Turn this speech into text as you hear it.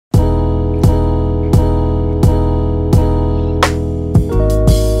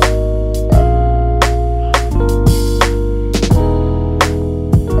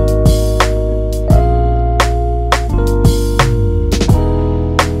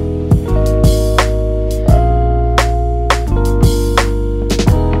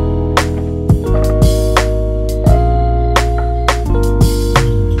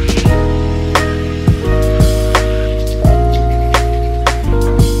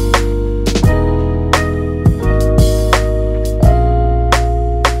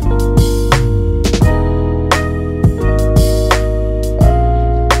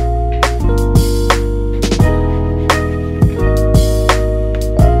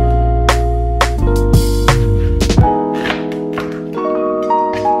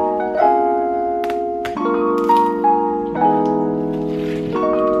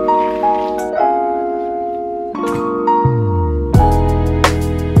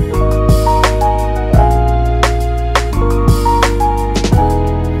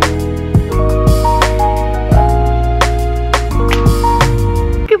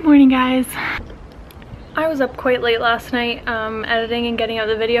quite late last night editing and getting out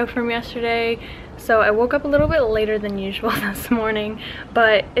the video from yesterday, so I woke up a little bit later than usual this morning,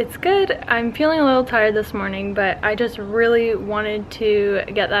 but it's good. I'm feeling a little tired this morning, but I just really wanted to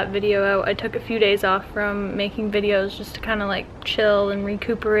get that video out. I took a few days off from making videos just to kind of like chill and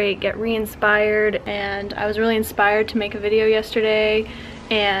recuperate, get re-inspired, and I was really inspired to make a video yesterday.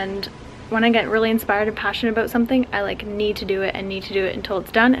 And when I get really inspired and passionate about something, I like need to do it until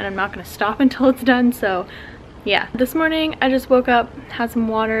it's done, and I'm not going to stop until it's done. So yeah, this morning I just woke up, had some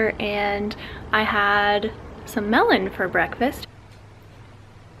water, and I had some melon for breakfast.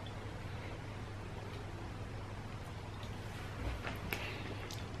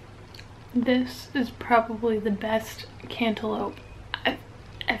 This is probably the best cantaloupe I've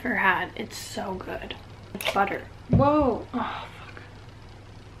ever had. It's so good. Butter. Whoa. Oh, fuck.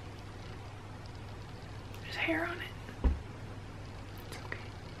 There's hair on it. It's okay.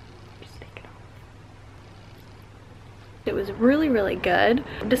 Just take it off. It was really, really good.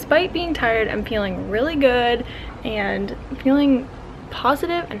 Despite being tired, I'm feeling really good and feeling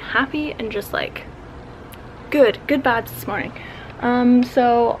positive and happy and just like good vibes this morning.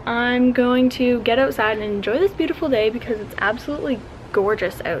 So I'm going to get outside and enjoy this beautiful day because it's absolutely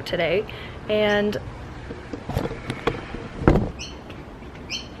gorgeous out today, and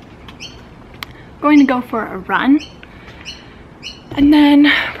going to go for a run and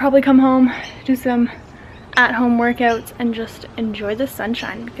then probably come home, do some at-home workouts, and just enjoy the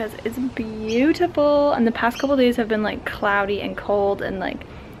sunshine because it's beautiful. And the past couple days have been like cloudy and cold, and like,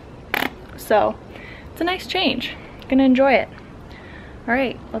 so it's a nice change. Gonna enjoy it. All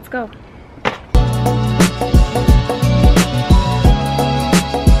right, let's go.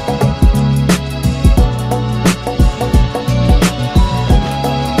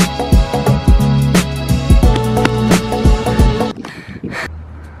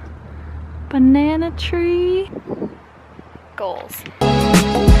 Banana tree goals.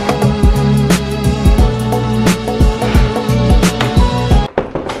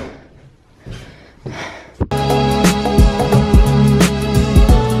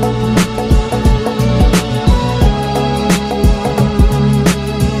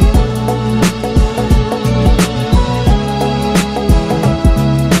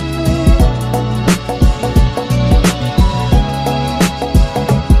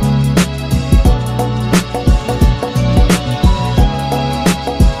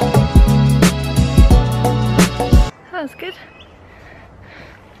 Good.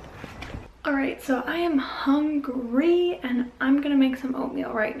 All right, so I am hungry and I'm gonna make some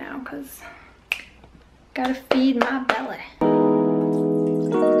oatmeal right now because gotta feed my belly.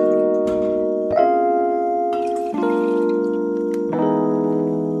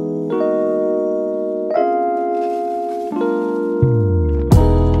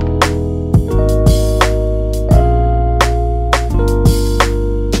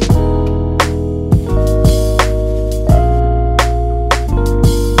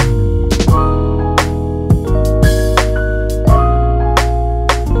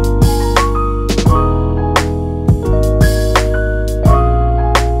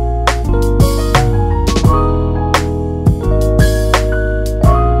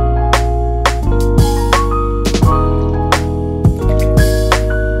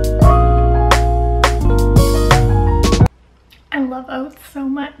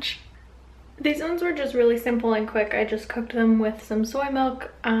 These ones were just really simple and quick. I just cooked them with some soy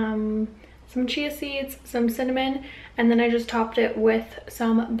milk, some chia seeds, some cinnamon, and then I just topped it with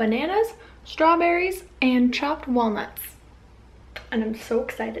some bananas, strawberries, and chopped walnuts. And I'm so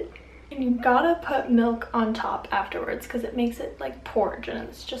excited. And you gotta put milk on top afterwards because it makes it like porridge, and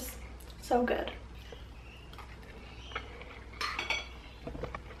it's just so good.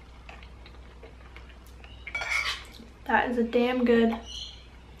 That is a damn good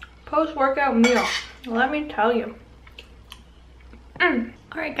post-workout meal, let me tell you. All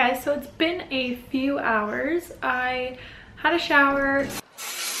right guys, so it's been a few hours. I had a shower.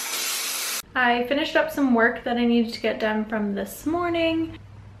 I finished up some work that I needed to get done from this morning.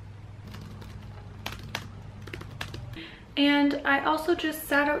 And I also just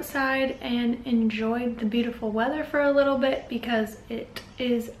sat outside and enjoyed the beautiful weather for a little bit because it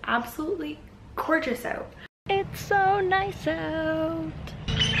is absolutely gorgeous out. It's so nice out.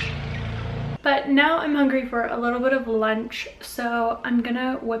 But now I'm hungry for a little bit of lunch, so I'm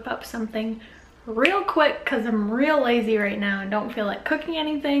gonna whip up something real quick because I'm real lazy right now and don't feel like cooking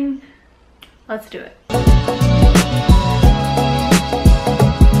anything. Let's do it.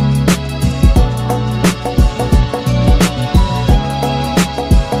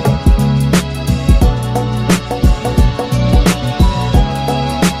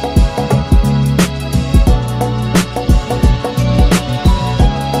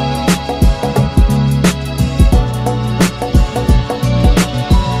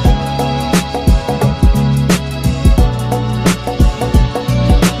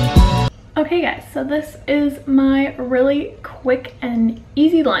 is my really quick and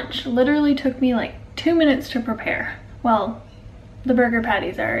easy lunch. Literally took me like 2 minutes to prepare. Well, the burger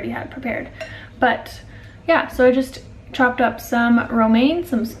patties I already had prepared. But yeah, so I just chopped up some romaine,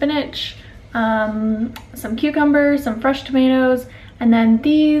 some spinach, some cucumbers, some fresh tomatoes, and then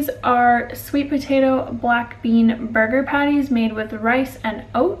these are sweet potato black bean burger patties made with rice and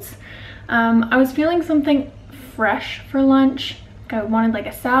oats. I was feeling something fresh for lunch. I wanted like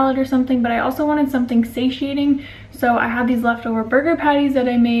a salad or something, but I also wanted something satiating. So I had these leftover burger patties that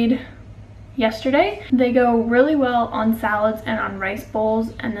I made yesterday. They go really well on salads and on rice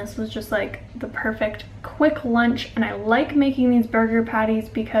bowls, and this was just like the perfect quick lunch. And I like making these burger patties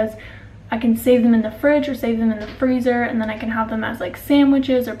because I can save them in the fridge or save them in the freezer, and then I can have them as like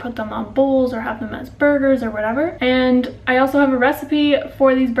sandwiches or put them on bowls or have them as burgers or whatever. And I also have a recipe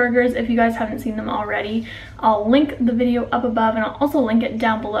for these burgers if you guys haven't seen them already. I'll link the video up above, and I'll also link it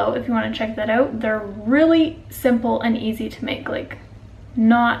down below if you want to check that out. They're really simple and easy to make, like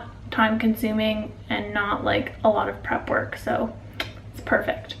not time consuming and not like a lot of prep work, so it's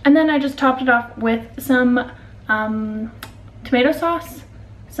perfect. And then I just topped it off with some tomato sauce,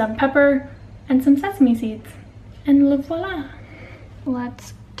 some pepper, and some sesame seeds, and voila.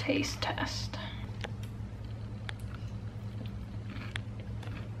 Let's taste test.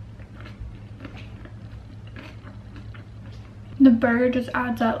 The burger just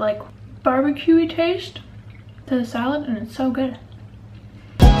adds that like barbecue-y taste to the salad, and it's so good.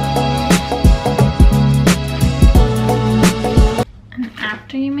 And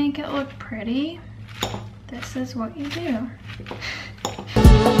after you make it look pretty, this is what you do.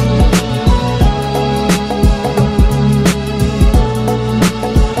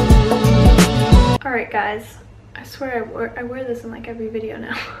 Alright guys, I swear I wear this in like every video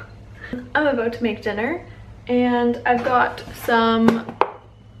now. I'm about to make dinner, and I've got some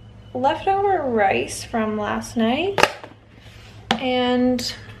leftover rice from last night,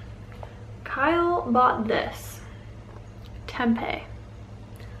 and Kyle bought this tempeh.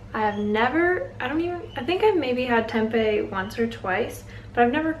 I think I've maybe had tempeh once or twice, but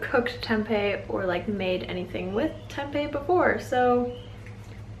I've never cooked tempeh or like made anything with tempeh before, so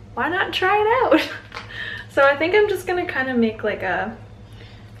why not try it out? So I think I'm just gonna kind of make like a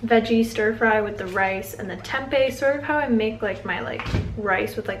veggie stir fry with the rice and the tempeh, sort of how I make like my like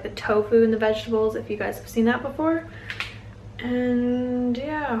rice with like the tofu and the vegetables, if you guys have seen that before. And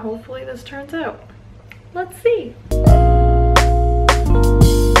yeah, hopefully this turns out. Let's see.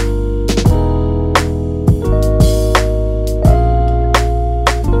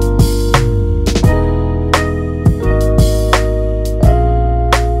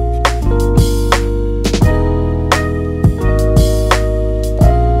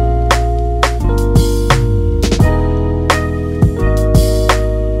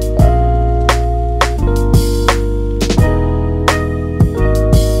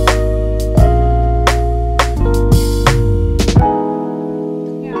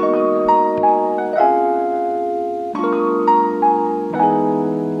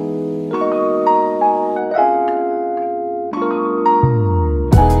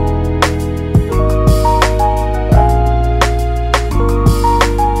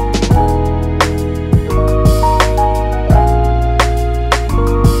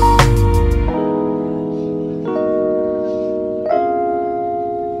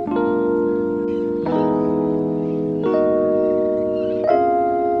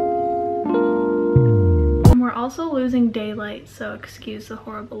 Also losing daylight, so excuse the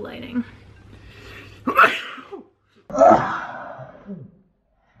horrible lighting. Oh my God.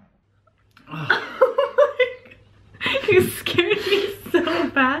 You scared me so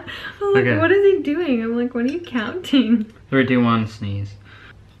bad. I'm like, okay. What is he doing? I'm like, what are you counting? 3, 2, 1, sneeze.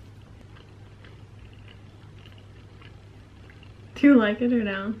 Do you like it or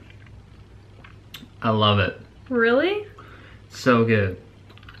no? I love it. Really? So good.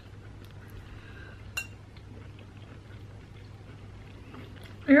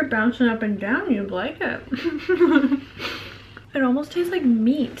 You're bouncing up and down, you'd like it. It almost tastes like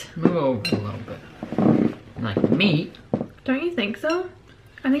meat. Move over a little bit. Like meat? Don't you think so?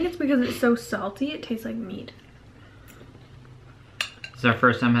 I think it's because it's so salty, it tastes like meat. It's our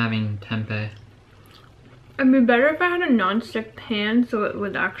first time having tempeh. It'd be better if I had a non-stick pan so it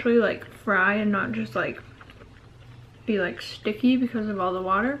would actually like fry and not just like be like sticky because of all the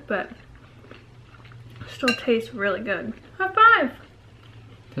water, but still tastes really good. High five!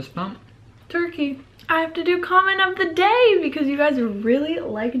 Fist bump. Turkey. I have to do comment of the day because you guys really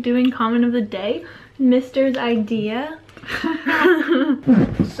like doing comment of the day. Mister's idea.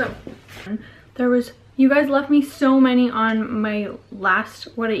 So there was You guys left me so many on my last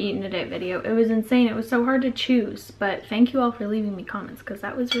what I eat in a day video. It was insane. It was so hard to choose, but thank you all for leaving me comments because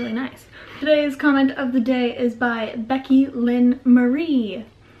that was really nice. Today's comment of the day is by Becky Lynn Marie.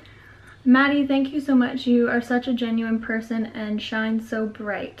 Maddie, thank you so much. You are such a genuine person and shine so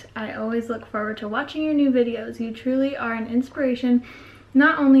bright. I always look forward to watching your new videos. You truly are an inspiration,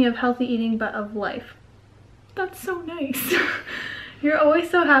 not only of healthy eating, but of life. That's so nice. You're always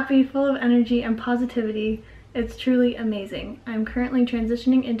so happy, full of energy and positivity. It's truly amazing. I'm currently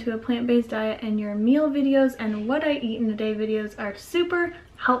transitioning into a plant-based diet, and your meal videos and what I eat in a day videos are super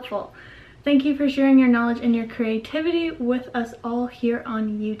helpful. Thank you for sharing your knowledge and your creativity with us all here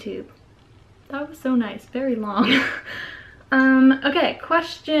on YouTube. That was so nice, very long. Okay,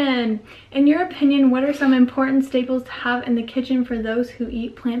 question. In your opinion, what are some important staples to have in the kitchen for those who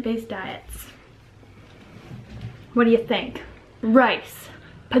eat plant-based diets? What do you think? Rice,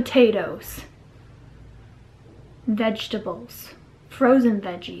 potatoes, vegetables, frozen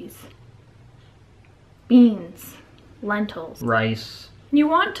veggies, beans, lentils. Rice. You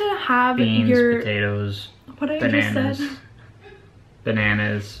want to have beans, your... potatoes, what I bananas, just said.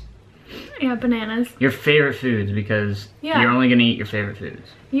 Bananas. Yeah, bananas. Your favorite foods, because you're only gonna eat your favorite foods.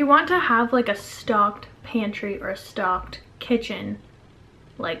 You want to have like a stocked pantry or a stocked kitchen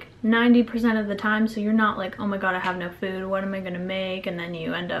like 90% of the time, so you're not like, oh my god, I have no food, what am I gonna make? And then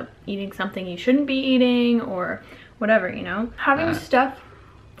you end up eating something you shouldn't be eating or whatever, you know? Having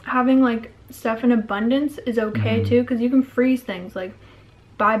like stuff in abundance is okay too, because you can freeze things. Like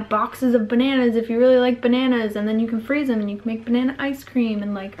buy boxes of bananas if you really like bananas, and then you can freeze them and you can make banana ice cream.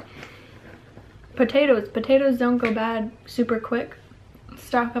 And like potatoes don't go bad super quick.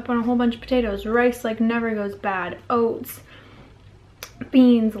 Stock up on a whole bunch of potatoes. Rice like never goes bad. Oats,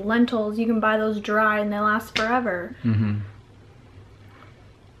 beans, lentils, you can buy those dry and they last forever.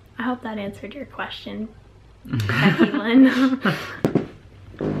 I hope that answered your question, Becky Lynn.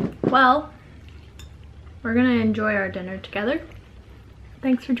 Well, we're gonna enjoy our dinner together.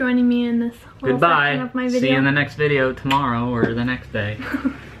 Thanks for joining me in this little section of my video. See you in the next video tomorrow or the next day.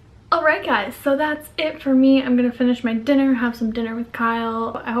 Alright guys, so that's it for me. I'm gonna finish my dinner, have some dinner with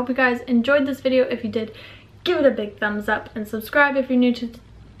Kyle. I hope you guys enjoyed this video. If you did, give it a big thumbs up and subscribe if you're new to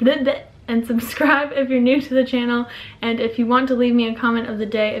the channel. And if you want to leave me a comment of the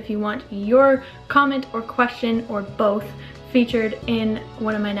day, if you want your comment or question or both featured in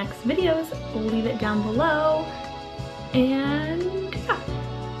one of my next videos, leave it down below. And yeah,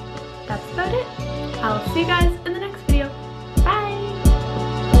 that's about it. I'll see you guys